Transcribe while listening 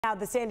Now,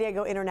 the San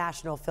Diego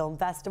International Film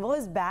Festival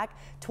is back.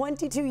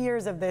 22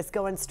 years of this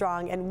going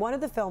strong, and one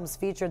of the films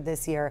featured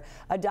this year,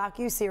 a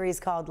docu-series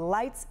called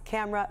Lights,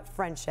 Camera,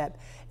 Friendship,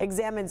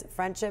 examines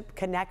friendship,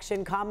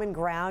 connection, common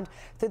ground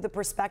through the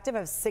perspective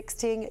of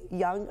 16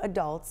 young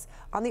adults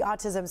on the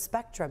autism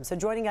spectrum. So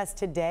joining us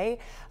today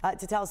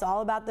to tell us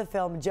all about the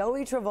film,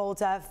 Joey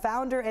Travolta,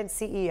 founder and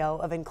CEO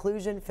of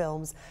Inclusion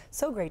Films.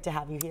 So great to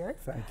have you here.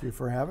 Thank you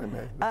for having me.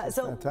 This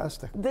is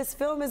fantastic. This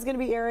film is going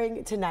to be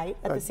airing tonight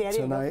at the San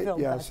Diego Film Festival.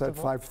 Yes, at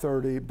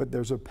 5:30, but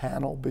there's a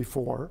panel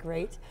before.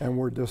 Great. And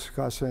we're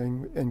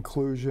discussing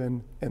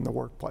inclusion in the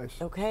workplace.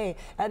 Okay,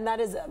 and that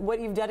is what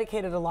you've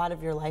dedicated a lot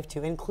of your life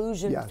to,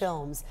 Inclusion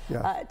Films.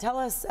 Yes. Tell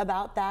us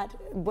about that.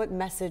 What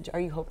message are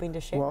you hoping to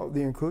share? Well,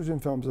 the Inclusion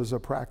Films is a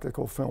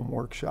practical film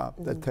workshop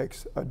that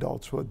takes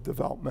adults with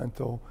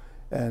developmental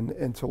and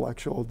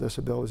intellectual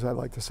disabilities, I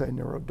like to say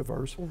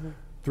neurodiverse,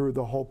 through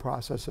the whole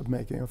process of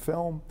making a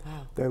film.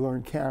 Wow. They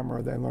learn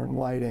camera, they learn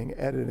lighting,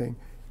 editing,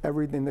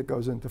 everything that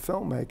goes into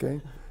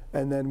filmmaking,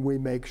 and then we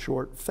make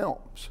short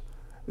films.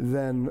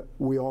 Then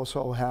we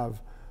also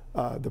have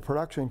the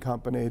production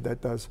company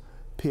that does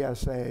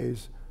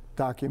PSAs,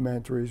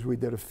 documentaries. We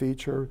did a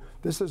feature.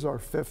 This is our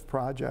 5th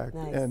project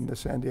in the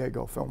San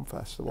Diego Film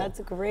Festival. That's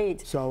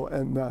great. So,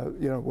 and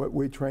you know,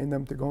 we train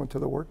them to go into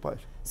the workplace.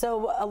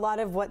 So a lot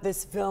of what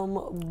this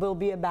film will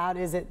be about,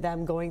 is it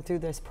them going through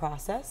this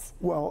process?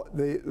 Well,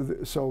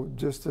 so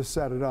just to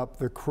set it up,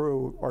 the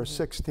crew, our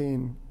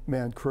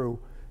 16-man crew,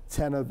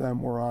 10 of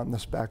them were on the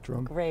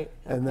spectrum. Great.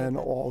 And then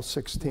all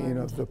 16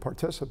 of the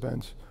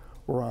participants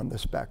were on the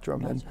spectrum.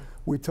 Gotcha. And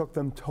we took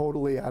them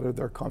totally out of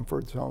their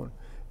comfort zone.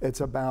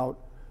 It's about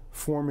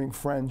forming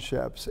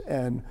friendships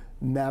and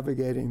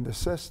navigating the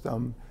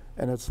system.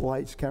 And it's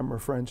Lights, Camera,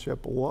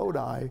 Friendship,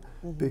 Lodi,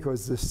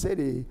 because the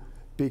city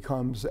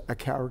becomes a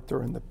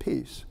character in the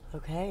piece.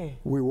 Okay.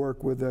 We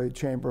work with the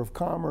Chamber of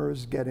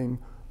Commerce, getting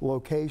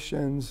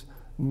locations,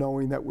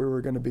 knowing that we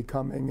were going to be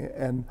coming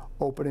and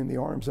opening the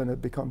arms, and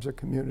it becomes a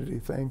community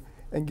thing,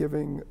 and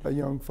giving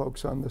young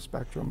folks on the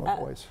spectrum a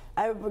voice.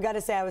 I've got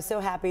to say, I was so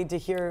happy to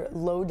hear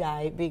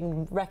Lodi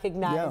being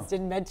recognized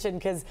and mentioned,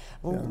 because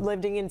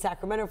living in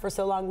Sacramento for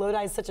so long,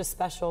 Lodi is such a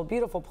special,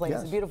 beautiful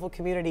place, a beautiful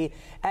community,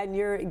 and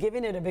you're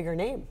giving it a bigger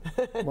name.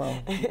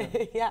 Well,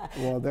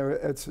 well,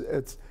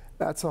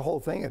 that's the whole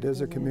thing. It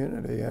is a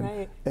community,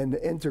 and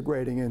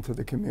integrating into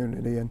the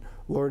community and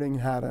learning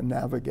how to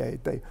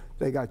navigate.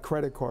 They got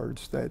credit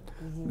cards that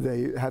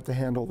they had to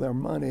handle their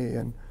money,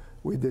 and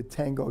we did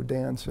tango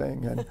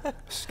dancing and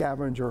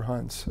scavenger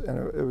hunts, and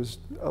it was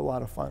a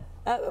lot of fun.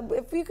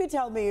 If you could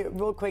tell me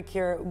real quick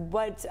here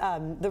what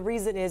the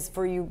reason is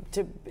for you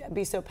to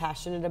be so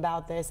passionate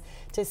about this,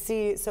 to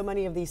see so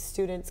many of these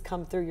students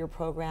come through your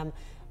program.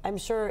 I'm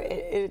sure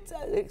it's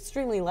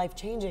extremely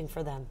life-changing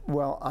for them.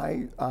 Well,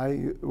 I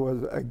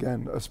was,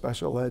 again, a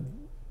special ed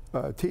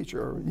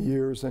teacher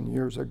years and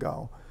years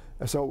ago,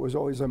 so it was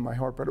always in my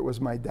heart, but it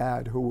was my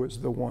dad who was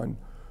the one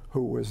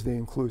who was the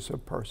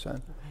inclusive person.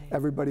 Okay.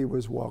 Everybody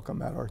was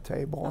welcome at our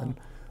table, and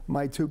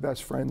my 2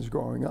 best friends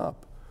growing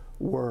up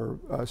were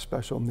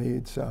special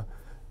needs.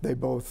 They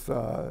both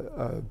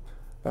have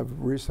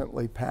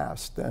recently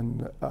passed,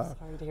 and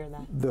sorry to hear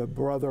that. The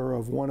brother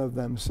of one of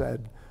them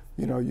said,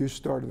 you know, you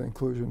started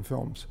Inclusion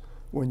Films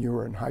when you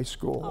were in high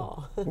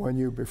school, when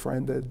you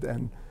befriended,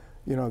 and,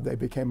 you know, they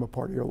became a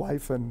part of your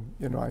life, and,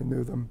 you know, I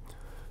knew them,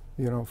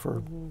 you know,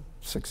 for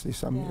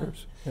 60-some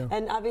years. Yeah.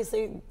 And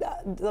obviously,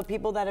 the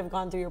people that have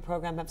gone through your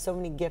program have so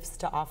many gifts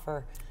to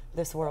offer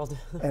this world.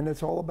 And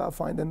it's all about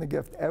finding the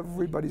gift.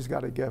 Everybody's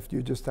got a gift.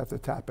 You just have to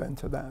tap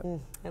into that.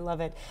 I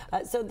love it.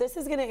 So this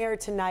is going to air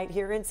tonight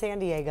here in San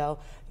Diego.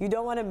 You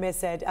don't want to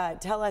miss it.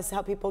 Tell us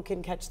how people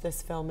can catch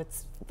this film.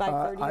 It's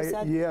 5:30, you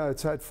said? Yeah,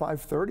 it's at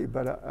 5:30,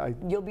 but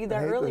You'll be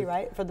there early,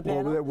 right, for the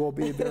panel? We'll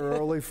be there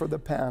early for the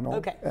panel.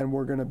 Okay. And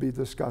we're going to be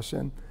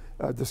discussing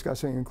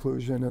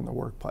inclusion in the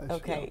workplace.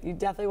 Okay, you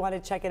definitely want to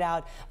check it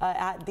out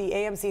at the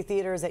AMC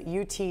Theaters at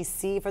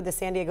UTC for the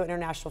San Diego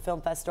International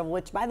Film Festival,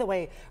 which, by the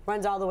way,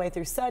 runs all the way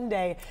through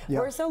Sunday.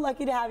 We're so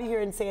lucky to have you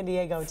here in San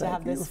Diego to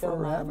have this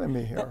film on. Thank you for having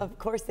me here. Of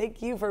course,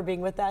 thank you for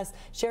being with us,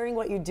 sharing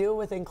what you do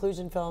with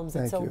Inclusion Films.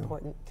 It's so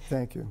important.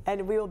 Thank you.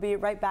 And we will be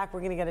right back. We're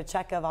going to get a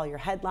check of all your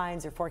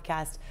headlines, your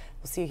forecast.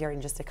 We'll see you here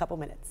in just a couple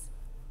minutes.